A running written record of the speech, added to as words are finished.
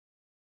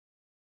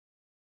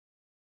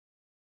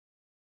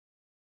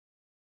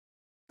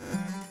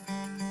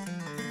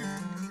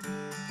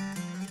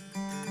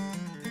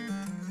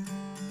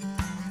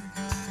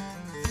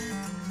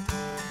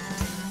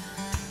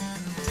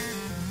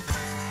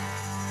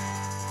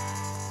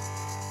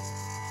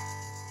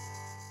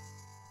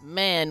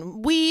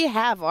man, we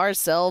have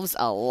ourselves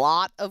a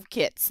lot of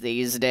kits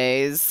these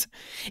days.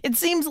 It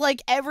seems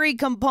like every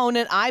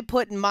component I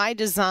put in my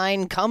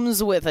design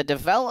comes with a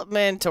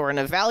development or an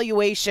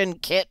evaluation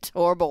kit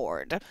or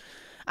board.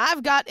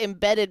 I've got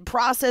embedded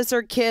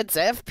processor kits,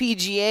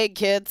 FPGA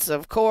kits,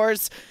 of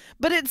course,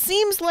 but it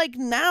seems like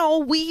now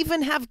we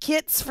even have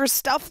kits for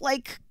stuff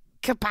like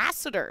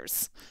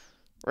capacitors.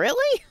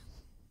 Really?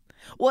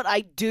 What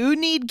I do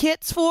need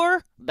kits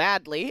for,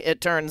 badly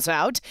it turns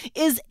out,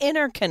 is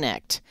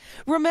interconnect.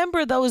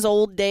 Remember those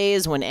old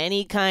days when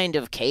any kind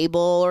of cable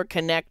or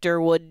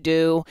connector would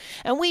do,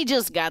 and we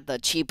just got the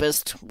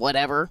cheapest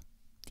whatever?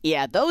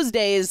 Yeah, those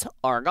days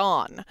are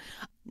gone.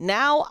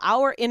 Now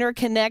our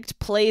interconnect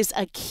plays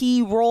a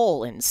key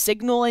role in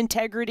signal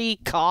integrity,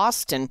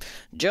 cost, and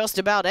just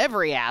about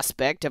every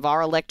aspect of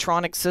our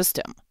electronic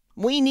system.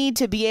 We need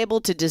to be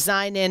able to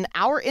design in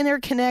our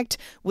interconnect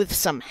with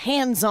some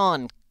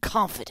hands-on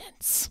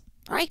confidence,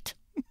 right?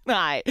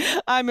 Hi,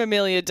 I'm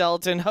Amelia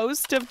Dalton,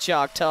 host of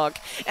Chalk Talk,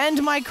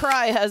 and my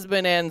cry has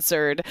been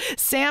answered.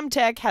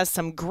 Samtec has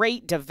some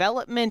great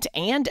development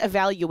and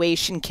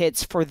evaluation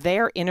kits for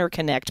their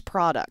interconnect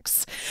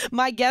products.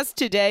 My guest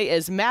today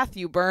is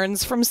Matthew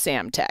Burns from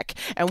Samtec,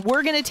 and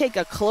we're going to take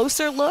a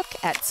closer look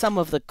at some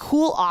of the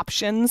cool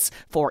options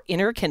for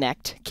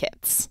interconnect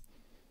kits.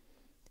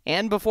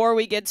 And before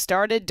we get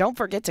started, don't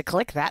forget to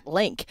click that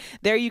link.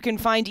 There you can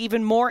find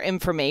even more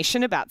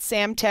information about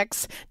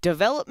Samtec's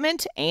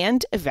development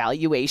and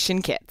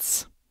evaluation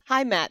kits.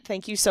 Hi, Matt.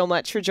 Thank you so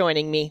much for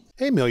joining me.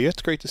 Hey, Amelia.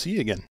 It's great to see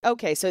you again.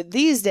 Okay, so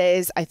these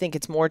days, I think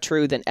it's more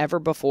true than ever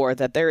before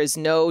that there is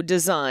no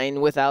design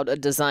without a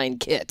design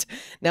kit.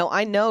 Now,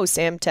 I know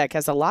Samtec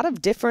has a lot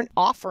of different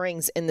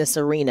offerings in this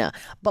arena,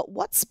 but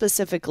what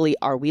specifically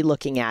are we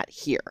looking at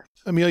here?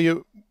 Amelia,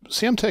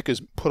 Samtec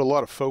has put a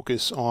lot of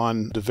focus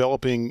on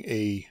developing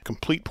a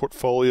complete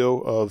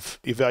portfolio of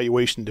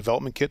evaluation and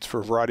development kits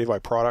for a variety of our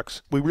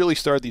products. We really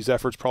started these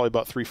efforts probably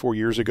about 3-4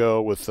 years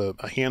ago with a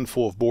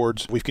handful of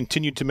boards. We've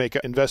continued to make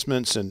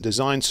investments and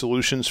design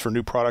solutions for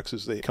new products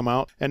as they come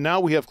out. And now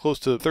we have close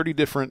to 30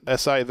 different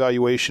SI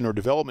evaluation or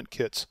development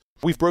kits.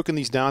 We've broken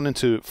these down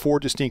into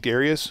 4 distinct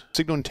areas: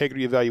 signal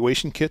integrity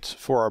evaluation kits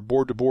for our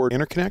board-to-board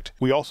interconnect.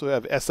 We also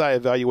have SI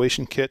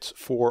evaluation kits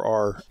for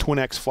our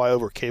Twin-X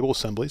flyover cable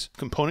assemblies,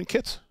 component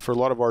kits for a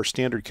lot of our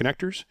standard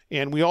connectors,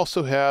 and we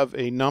also have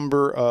a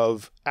number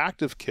of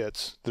active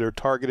kits that are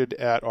targeted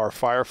at our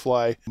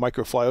Firefly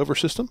micro flyover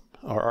system,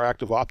 our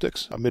active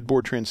optics, a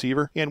mid-board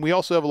transceiver, and we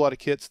also have a lot of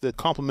kits that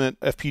complement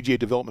FPGA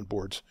development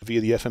boards via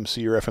the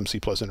FMC or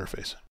FMC Plus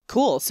interface.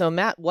 Cool. So,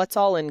 Matt, what's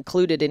all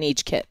included in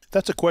each kit?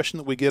 That's a question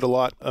that we get a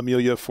lot,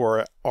 Amelia,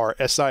 for our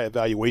SI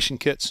evaluation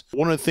kits.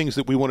 One of the things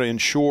that we want to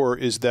ensure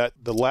is that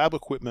the lab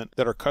equipment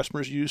that our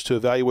customers use to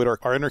evaluate our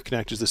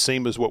interconnect is the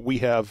same as what we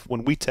have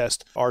when we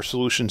test our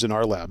solutions in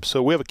our lab.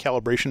 So we have a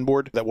calibration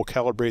board that will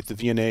calibrate the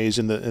VNAs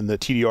and the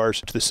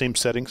TDRs to the same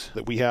settings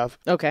that we have.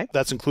 Okay.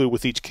 That's included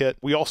with each kit.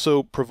 We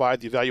also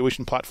provide the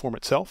evaluation platform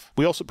itself.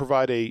 We also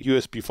provide a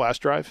USB flash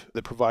drive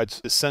that provides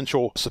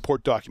essential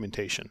support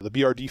documentation. The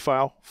BRD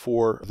file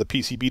for the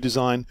PCB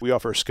design. We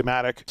offer a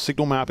schematic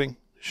signal mapping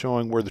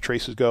showing where the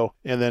traces go.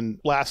 And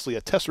then lastly,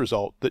 a test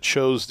result that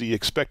shows the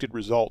expected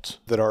results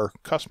that our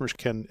customers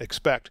can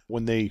expect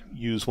when they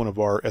use one of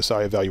our SI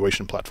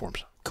evaluation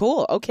platforms.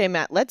 Cool. Okay,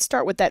 Matt, let's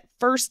start with that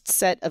first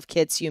set of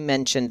kits you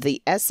mentioned,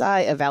 the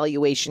SI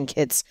evaluation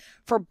kits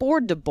for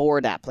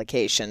board-to-board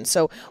application.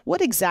 So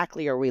what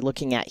exactly are we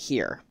looking at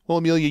here? Well,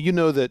 Amelia, you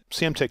know that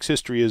Samtec's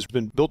history has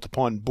been built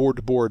upon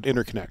board-to-board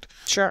interconnect.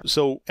 Sure.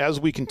 So as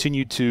we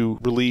continue to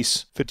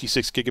release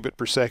 56 gigabit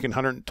per second,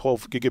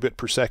 112 gigabit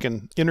per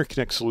second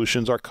interconnect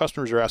solutions, our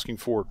customers are asking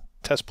for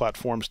test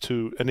platforms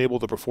to enable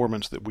the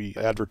performance that we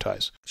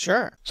advertise.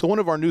 Sure. So one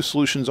of our new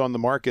solutions on the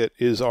market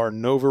is our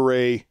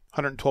NovaRay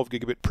 112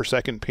 gigabit per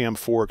second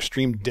PAM4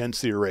 extreme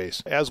density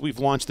arrays. As we've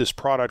launched this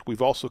product, we've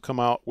also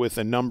come out with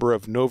a number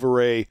of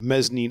NovaRay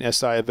mezzanine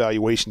SI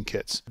evaluation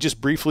kits.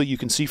 Just briefly, you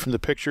can see from the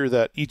picture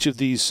that each of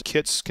these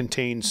kits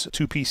contains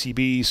 2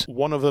 PCBs.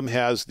 One of them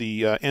has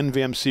the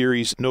NVAM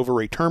series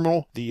NovaRay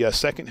terminal. The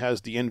second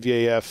has the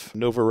NVAF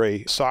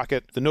NovaRay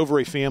socket. The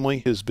NovaRay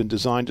family has been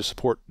designed to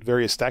support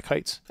various stack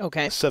heights.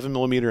 Okay.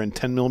 7mm and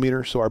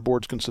 10mm, so our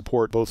boards can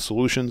support both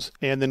solutions.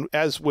 And then,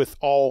 as with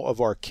all of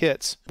our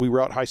kits, we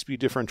route high-speed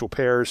differential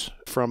pairs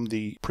from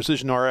the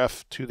precision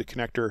RF to the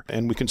connector,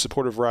 and we can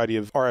support a variety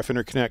of RF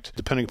interconnect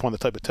depending upon the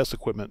type of test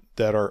equipment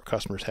that our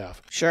customers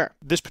have. Sure.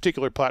 This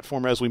particular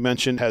platform, as we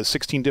mentioned, has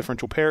 16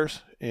 differential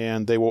pairs,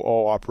 and they will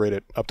all operate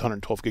at up to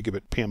 112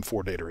 gigabit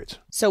PAM4 data rates.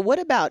 So what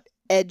about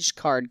edge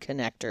card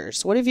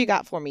connectors? What have you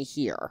got for me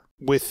here?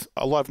 With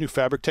a lot of new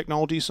fabric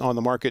technologies on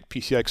the market,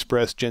 PCI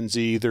Express, Gen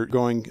Z, they're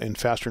going in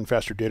faster and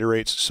faster data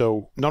rates.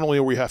 So not only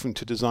are we having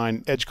to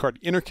design edge card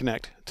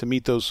interconnect to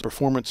meet those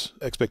performance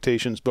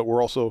expectations, but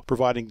we're also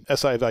providing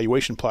SI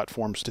evaluation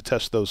platforms to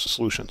test those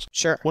solutions.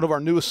 Sure. One of our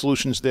newest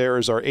solutions there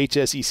is our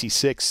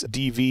HSEC6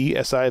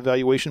 DV SI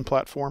evaluation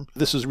platform.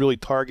 This is really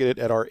targeted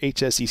at our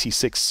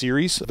HSEC6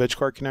 series of edge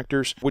card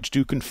connectors, which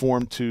do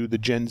conform to the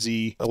Gen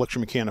Z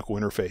electromechanical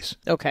interface.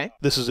 Okay.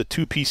 This is a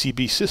 2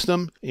 PCB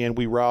system, and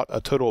we route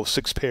a total of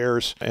 6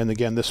 pairs. And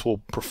again, this will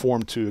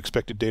perform to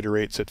expected data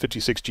rates at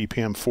 56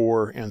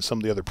 GPM4 and some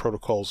of the other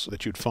protocols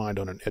that you'd find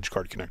on an edge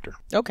card connector.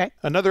 Okay.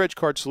 Another edge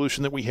card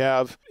solution that we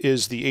have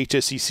is the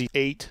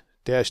HSEC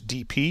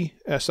 8-DP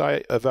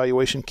SI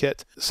evaluation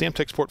kit.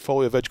 Samtec's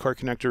portfolio of edge card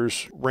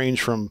connectors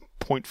range from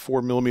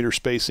 0.4 millimeter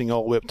spacing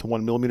all the way up to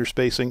 1 millimeter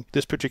spacing.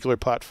 This particular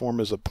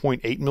platform is a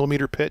 0.8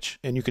 millimeter pitch,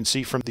 and you can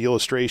see from the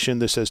illustration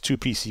this has 2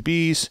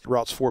 PCBs,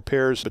 routes 4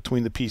 pairs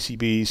between the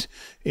PCBs,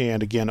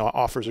 and again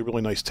offers a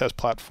really nice test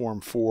platform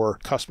for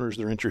customers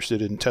that are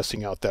interested in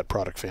testing out that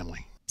product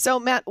family. So,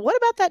 Matt, what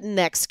about that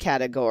next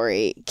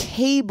category,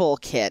 cable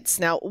kits?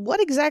 Now, what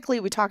exactly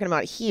are we talking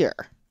about here?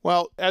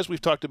 Well, as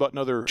we've talked about in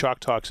other Chalk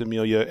Talks,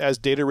 Amelia, as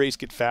data rates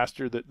get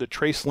faster, the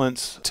trace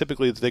lengths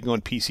typically that they go in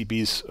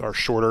PCBs are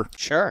shorter.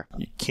 Sure.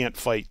 You can't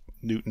fight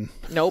Newton.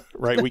 Nope.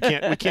 Right? We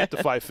can't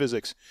defy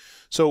physics.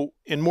 So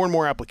in more and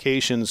more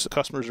applications,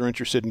 customers are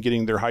interested in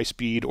getting their high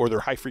speed or their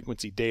high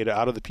frequency data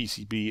out of the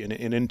PCB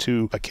and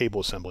into a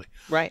cable assembly.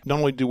 Right. Not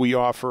only do we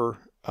offer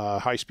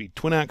high-speed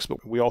twin-X,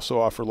 but we also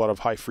offer a lot of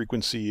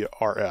high-frequency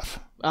RF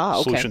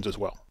solutions as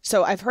well.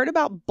 So I've heard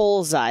about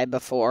Bullseye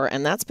before,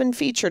 and that's been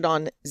featured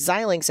on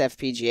Xilinx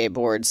FPGA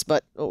boards.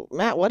 But,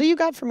 Matt, what do you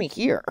got for me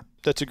here?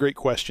 That's a great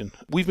question.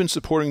 We've been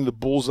supporting the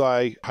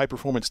Bullseye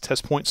high-performance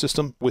test point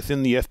system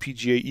within the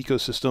FPGA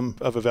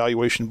ecosystem of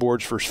evaluation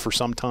boards for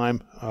some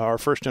time. Our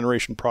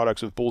first-generation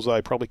products of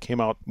Bullseye probably came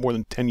out more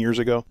than 10 years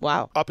ago.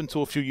 Wow. Up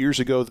until a few years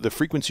ago, the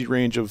frequency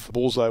range of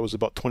Bullseye was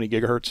about 20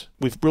 gigahertz.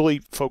 We've really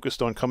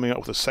focused on coming out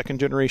with a second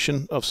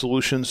generation of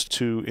solutions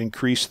to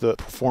increase the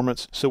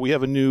performance. So we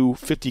have a new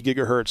 50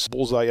 gigahertz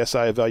Bullseye SI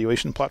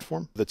evaluation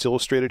platform that's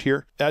illustrated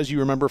here. As you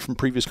remember from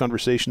previous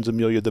conversations,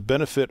 Amelia, the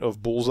benefit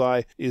of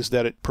Bullseye is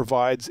that it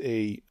provides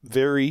a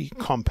very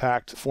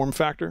compact form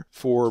factor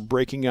for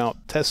breaking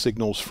out test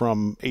signals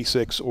from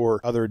ASICs or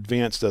other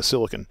advanced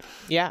silicon.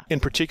 Yeah. In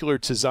particular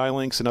to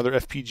Xilinx and other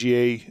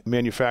FPGA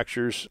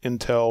manufacturers,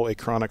 Intel,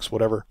 Acronix,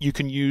 whatever, you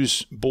can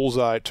use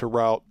Bullseye to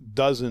route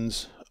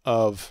dozens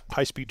of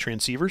high-speed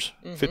transceivers,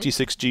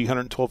 56G,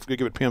 112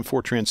 gigabit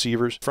PAM4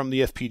 transceivers from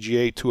the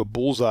FPGA to a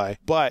Bullseye,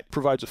 but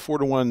provides a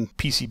 4-to-1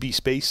 PCB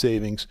space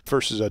savings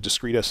versus a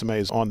discrete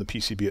SMAs on the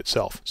PCB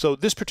itself. So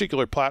this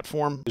particular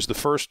platform is the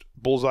first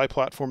Bullseye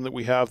platform that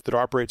we have that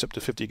operates up to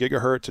 50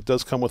 gigahertz. It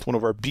does come with one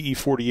of our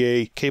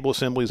BE40A cable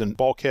assemblies and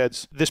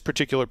bulkheads. This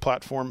particular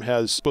platform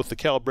has both the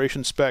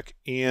calibration spec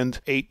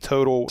and 8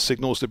 total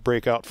signals that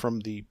break out from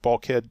the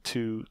bulkhead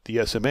to the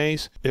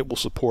SMAs. It will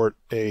support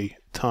a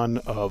ton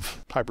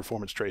of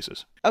high-performance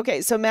traces.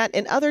 Okay, so Matt,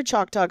 in other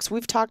Chalk Talks,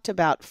 we've talked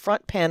about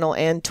front panel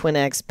and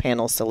twin-X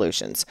panel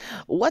solutions.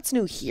 What's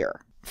new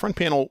here? Front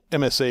panel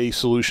MSA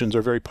solutions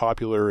are very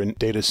popular in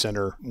data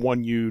center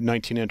 1U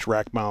 19-inch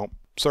rack mount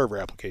server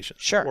applications.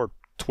 Sure. Or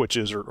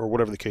switches or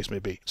whatever the case may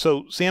be.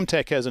 So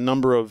Samtec has a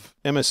number of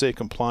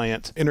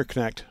MSA-compliant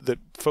interconnect that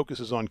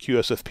focuses on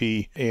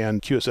QSFP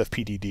and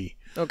QSFP-DD.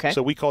 Okay.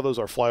 So we call those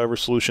our flyover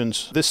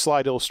solutions. This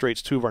slide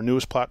illustrates 2 of our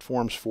newest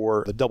platforms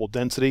for the double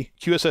density.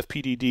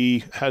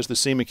 QSFP-DD has the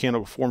same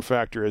mechanical form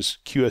factor as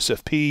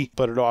QSFP,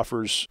 but it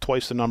offers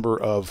twice the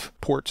number of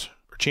ports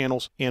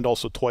channels and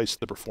also twice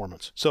the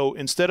performance. So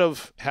instead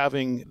of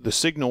having the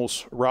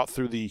signals route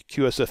through the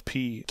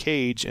QSFP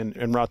cage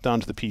and route down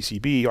to the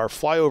PCB, our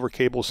flyover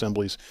cable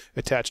assemblies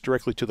attach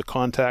directly to the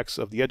contacts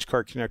of the edge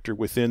card connector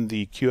within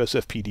the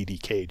QSFP-DD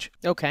cage.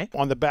 Okay.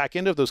 On the back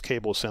end of those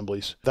cable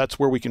assemblies, that's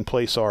where we can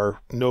place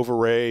our Nova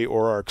Ray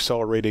or our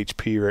Accelerate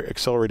HP or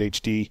Accelerate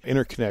HD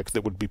interconnect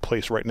that would be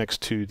placed right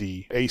next to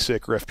the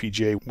ASIC or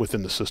FPGA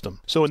within the system.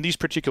 So in these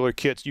particular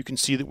kits, you can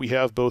see that we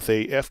have both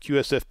a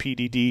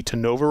FQSFP-DD to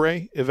Nova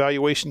Ray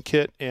evaluation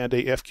kit and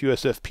a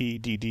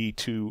FQSFP-DD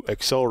to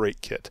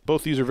Accelerate kit.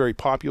 Both these are very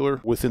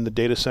popular within the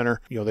data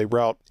center. They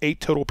route 8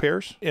 total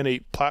pairs in a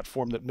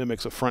platform that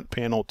mimics a front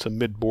panel to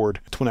mid-board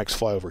twin-X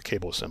flyover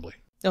cable assembly.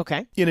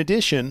 Okay. In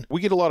addition,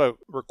 we get a lot of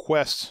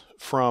requests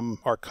from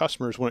our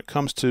customers when it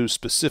comes to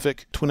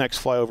specific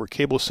twin-X flyover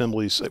cable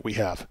assemblies that we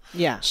have.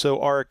 Yeah.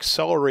 So our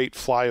Accelerate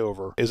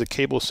flyover is a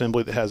cable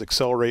assembly that has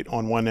Accelerate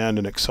on one end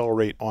and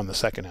Accelerate on the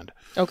second end.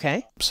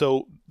 Okay.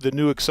 So the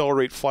new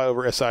Accelerate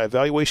flyover SI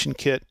evaluation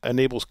kit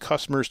enables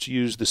customers to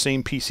use the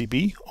same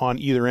PCB on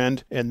either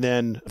end, and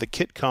then the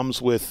kit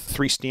comes with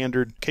 3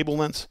 standard cable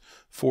lengths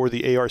for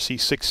the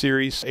ARC6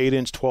 series,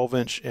 8-inch,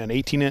 12-inch, and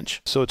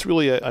 18-inch. So it's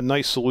really a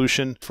nice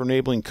solution for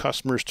enabling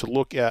customers to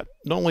look at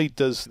not only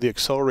does the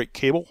Accelerate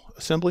cable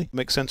assembly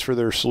make sense for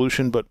their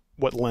solution, but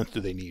what length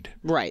do they need?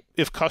 Right.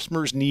 If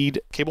customers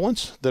need cable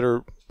lengths that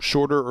are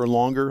shorter or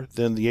longer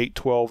than the 8,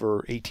 12,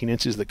 or 18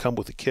 inches that come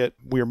with the kit,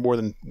 we are more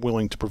than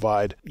willing to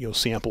provide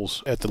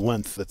samples at the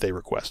length that they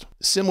request.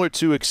 Similar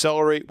to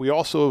Accelerate, we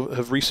also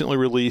have recently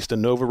released a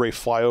NovaRay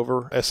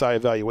Flyover SI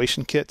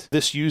evaluation kit.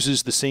 This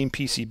uses the same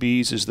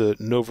PCBs as the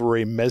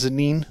NovaRay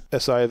Mezzanine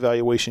SI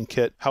evaluation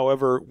kit.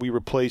 However, we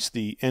replace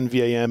the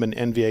NVAM and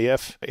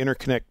NVAF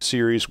interconnect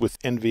series with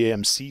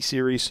NVAM-C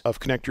series of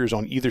connectors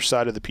on either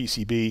side of the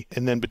PCB,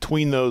 and then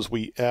between those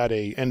we add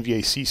a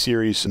NVA-C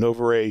series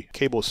NovaRay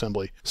cable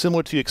assembly.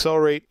 Similar to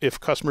Accelerate, if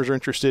customers are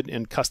interested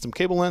in custom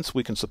cable lengths,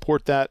 we can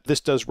support that.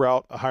 This does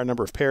route a higher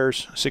number of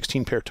pairs,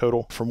 16 pair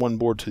total, from one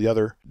board to the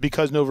other.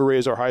 Because NovaRay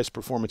is our highest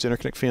performance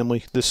interconnect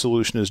family, this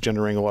solution is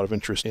generating a lot of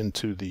interest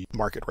into the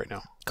market right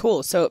now.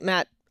 Cool. So,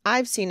 Matt,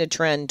 I've seen a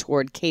trend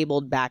toward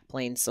cabled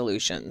backplane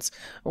solutions.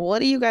 What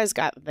do you guys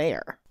got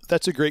there?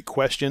 That's a great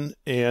question,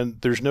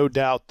 and there's no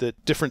doubt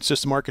that different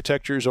system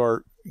architectures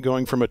are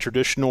going from a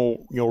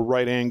traditional,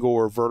 right angle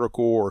or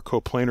vertical or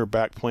coplanar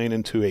backplane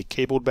into a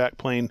cabled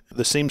backplane.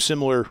 The same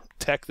similar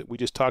tech that we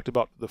just talked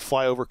about, the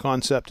flyover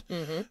concept,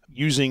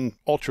 using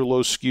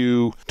ultra-low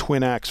skew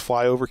twin-ax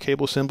flyover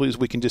cable assemblies,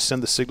 we can just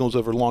send the signals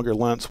over longer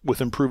lengths with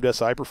improved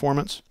SI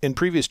performance. In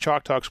previous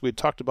Chalk Talks, we had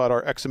talked about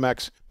our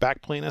XMX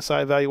backplane SI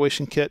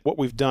evaluation kit. What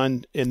we've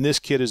done in this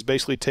kit is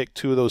basically take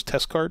 2 of those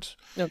test cards,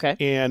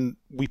 and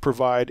we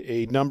provide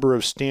a number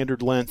of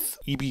standard length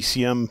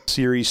EBCM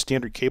series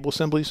standard cable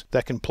assemblies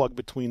that can plug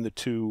between the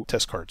 2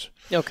 test cards.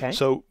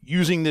 So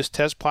using this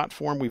test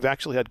platform, we've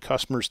actually had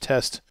customers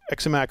test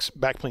XMX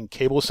backplane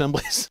cable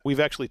assemblies. We've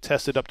actually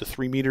tested up to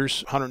 3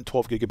 meters,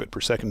 112 gigabit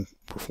per second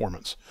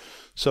performance.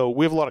 So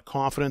we have a lot of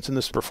confidence in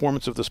this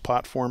performance of this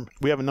platform.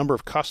 We have a number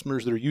of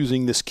customers that are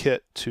using this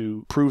kit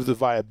to prove the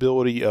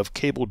viability of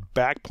cabled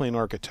backplane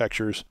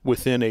architectures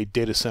within a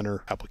data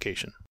center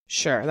application.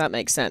 Sure, that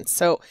makes sense.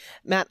 So,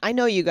 Matt, I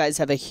know you guys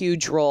have a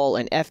huge role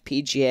in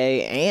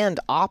FPGA and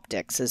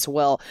optics as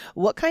well.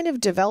 What kind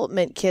of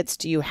development kits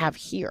do you have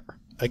here?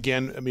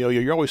 Again, Amelia,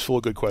 you're always full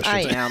of good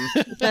questions. I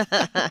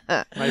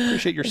am. I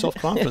appreciate your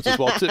self-confidence as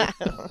well, too.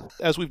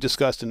 As we've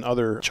discussed in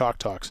other Chalk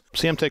Talks,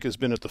 Samtec has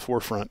been at the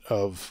forefront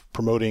of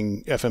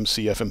promoting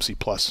FMC, FMC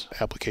Plus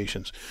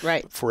applications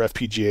for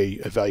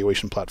FPGA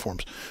evaluation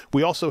platforms.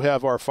 We also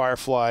have our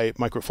Firefly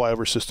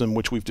microflyover system,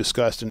 which we've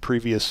discussed in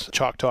previous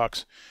Chalk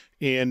Talks.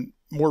 And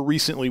more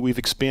recently, we've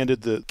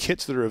expanded the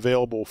kits that are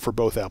available for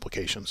both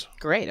applications.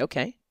 Great.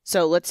 Okay.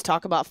 So let's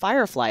talk about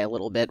Firefly a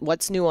little bit.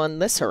 What's new on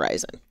this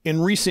horizon? In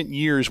recent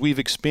years, we've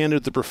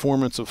expanded the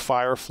performance of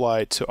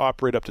Firefly to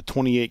operate up to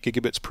 28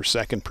 gigabits per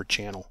second per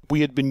channel.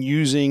 We had been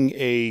using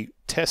a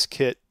test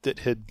kit that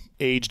had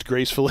aged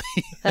gracefully,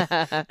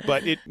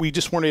 but we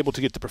just weren't able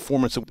to get the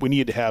performance that we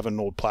needed to have in an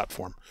old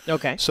platform.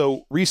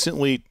 So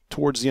recently,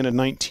 towards the end of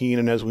 19,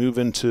 and as we move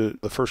into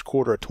the first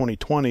quarter of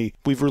 2020,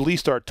 we've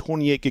released our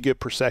 28 gigabit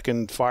per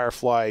second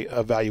Firefly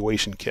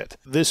evaluation kit.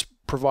 This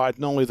provides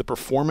not only the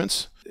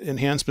performance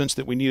enhancements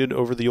that we needed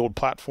over the old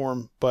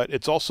platform, but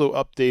it's also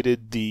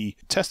updated the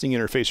testing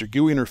interface or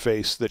GUI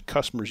interface that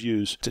customers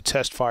use to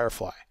test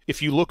Firefly.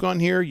 If you look on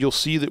here, you'll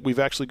see that we've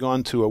actually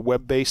gone to a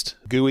web-based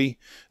GUI.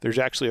 There's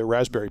actually a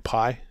Raspberry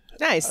Pi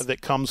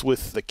that comes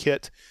with the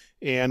kit,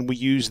 and we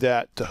use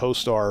that to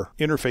host our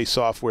interface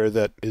software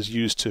that is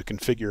used to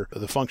configure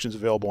the functions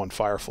available on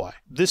Firefly.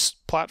 This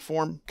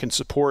platform can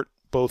support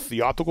both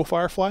the optical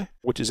Firefly,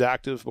 which is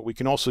active, but we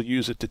can also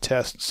use it to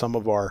test some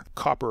of our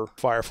copper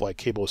Firefly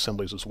cable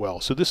assemblies as well.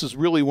 So this is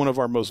really one of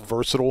our most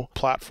versatile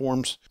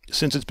platforms.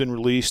 Since it's been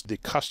released, the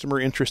customer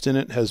interest in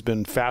it has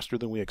been faster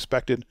than we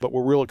expected, but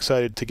we're real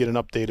excited to get an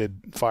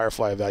updated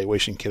Firefly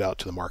evaluation kit out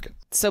to the market.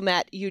 So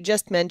Matt, you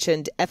just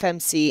mentioned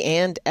FMC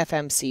and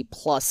FMC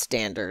Plus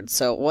standards.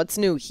 So what's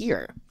new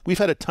here? We've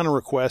had a ton of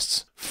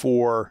requests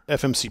for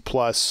FMC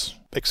Plus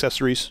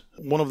accessories.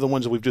 One of the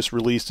ones that we've just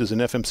released is an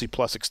FMC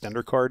Plus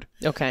extender card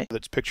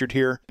that's pictured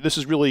here. This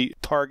is really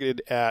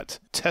targeted at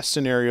test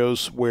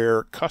scenarios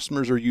where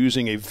customers are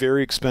using a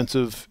very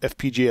expensive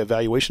FPGA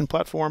evaluation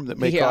platform that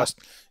may cost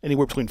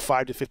anywhere between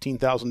 $5,000 to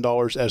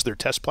 $15,000 as their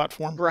test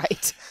platform.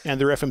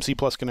 And their FMC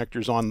Plus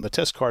connectors on the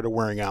test card are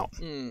wearing out.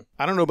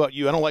 I don't know about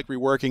you. I don't like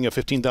reworking a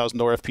 $15,000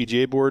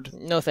 FPGA board.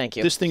 No, thank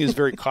you. This thing is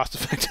very cost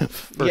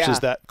effective versus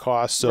that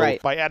cost. So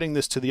by adding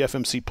this to the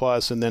FMC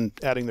Plus and then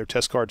adding their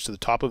test cards to the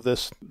top of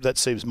this, that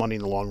saves money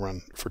in the long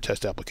run for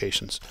test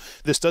applications.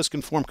 This does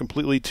conform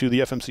completely to the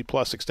FMC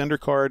Plus extender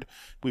card.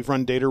 We've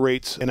run data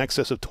rates in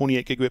excess of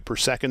 28 gigabit per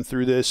second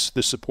through this.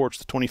 This supports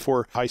the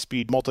 24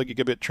 high-speed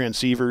multi-gigabit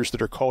transceivers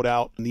that are called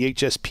out in the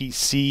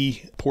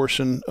HSPC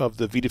portion of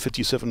the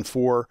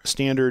VDA57.4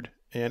 standard.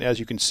 And as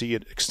you can see,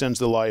 it extends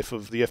the life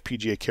of the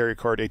FPGA carrier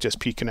card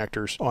HSP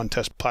connectors on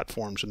test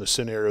platforms in the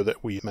scenario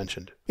that we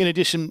mentioned. In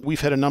addition,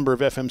 we've had a number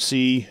of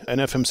FMC and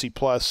FMC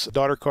Plus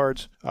daughter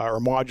cards or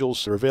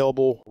modules that are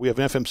available. We have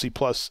an FMC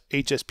Plus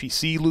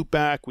HSPC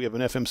loopback. We have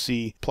an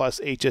FMC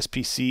Plus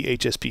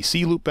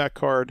HSPC loopback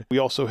card. We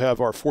also have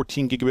our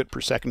 14 gigabit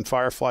per second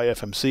Firefly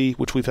FMC,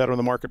 which we've had on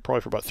the market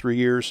probably for about 3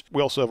 years.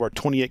 We also have our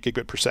 28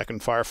 gigabit per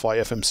second Firefly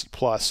FMC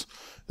Plus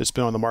that's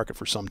been on the market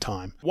for some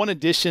time. One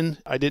addition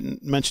I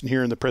didn't mention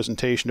here in the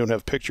presentation, don't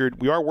have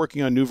pictured, we are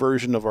working on a new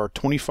version of our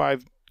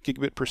 25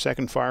 gigabit per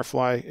second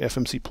Firefly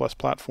FMC Plus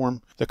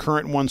platform. The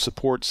current one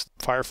supports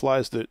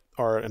Fireflies that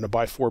are in a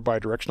by-4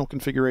 bidirectional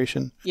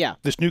configuration. Yeah.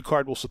 This new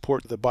card will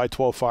support the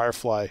by-12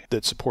 Firefly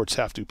that supports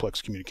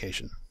half-duplex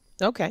communication.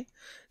 Okay.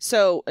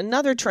 So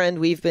another trend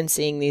we've been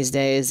seeing these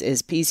days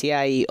is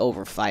PCIe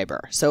over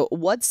fiber. So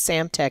what's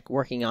Samtec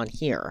working on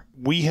here?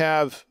 We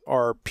have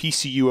our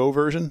PCUO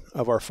version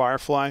of our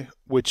Firefly,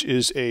 which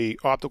is a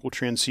optical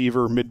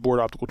transceiver,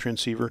 mid-board optical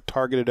transceiver,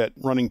 targeted at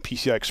running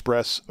PCI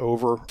Express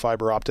over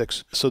fiber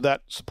optics. So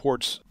that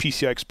supports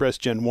PCI Express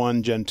Gen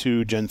 1, Gen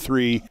 2, Gen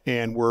 3,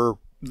 and we're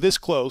this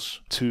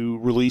close to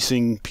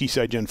releasing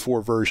PCI Gen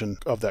 4 version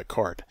of that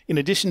card. In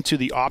addition to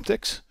the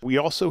optics, we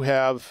also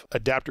have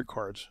adapter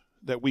cards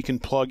that we can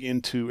plug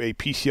into a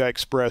PCI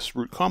Express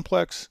root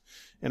complex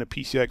and a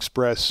PCI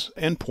Express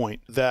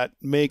endpoint that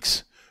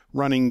makes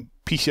running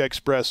PCI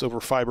Express over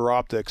fiber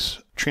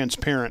optics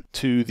transparent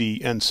to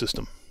the end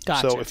system.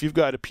 Gotcha. So if you've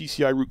got a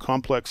PCI root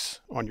complex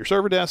on your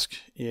server desk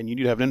and you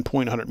need to have an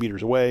endpoint 100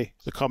 meters away,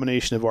 the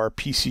combination of our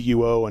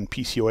PCUO and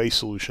PCOA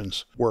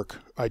solutions work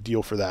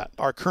ideal for that.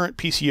 Our current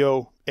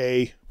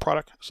PCOA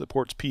product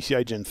supports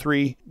PCI Gen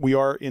 3. We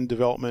are in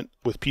development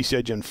with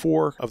PCI Gen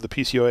 4 of the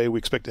PCOA. We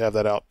expect to have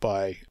that out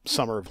by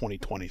summer of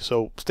 2020.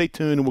 So stay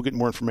tuned and we'll get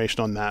more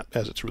information on that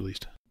as it's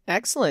released.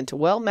 Excellent.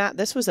 Well, Matt,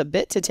 this was a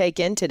bit to take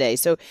in today.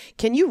 So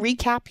can you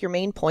recap your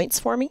main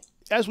points for me?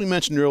 As we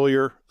mentioned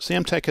earlier,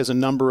 Samtec has a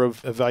number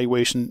of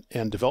evaluation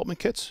and development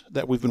kits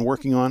that we've been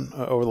working on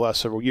over the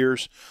last several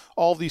years.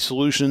 All of these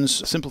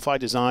solutions simplify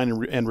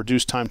design and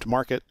reduce time to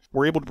market.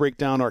 We're able to break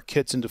down our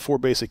kits into 4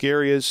 basic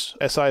areas: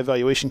 SI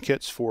evaluation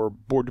kits for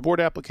board-to-board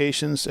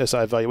applications, SI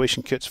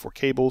evaluation kits for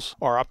cables,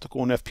 our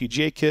optical and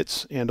FPGA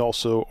kits, and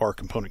also our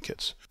component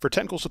kits. For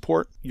technical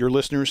support, your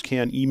listeners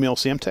can email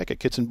Samtec at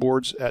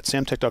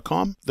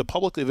kitsandboards@samtec.com. The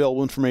publicly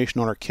available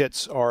information on our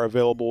kits are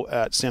available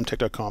at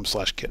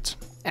samtec.com/kits.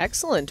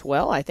 Excellent.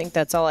 Well, I think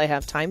that's all I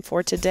have time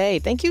for today.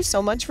 Thank you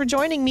so much for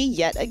joining me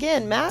yet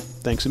again, Matt.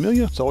 Thanks,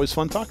 Amelia. It's always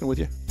fun talking with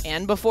you.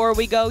 And before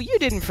we go, you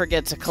didn't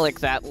forget to click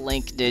that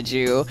link, did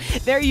you?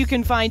 There you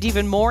can find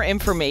even more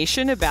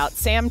information about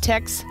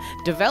Samtec's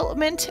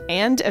development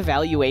and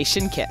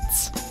evaluation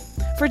kits.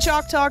 For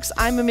Chalk Talks,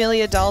 I'm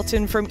Amelia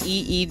Dalton from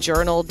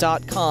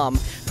eejournal.com.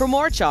 For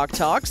more Chalk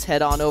Talks,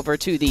 head on over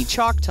to the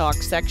Chalk Talk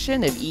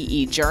section of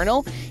EE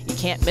Journal. You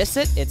can't miss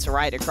it, it's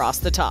right across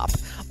the top.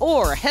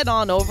 Or head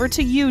on over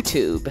to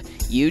YouTube,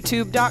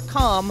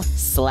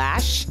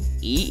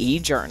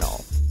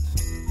 youtube.com/EEJournal.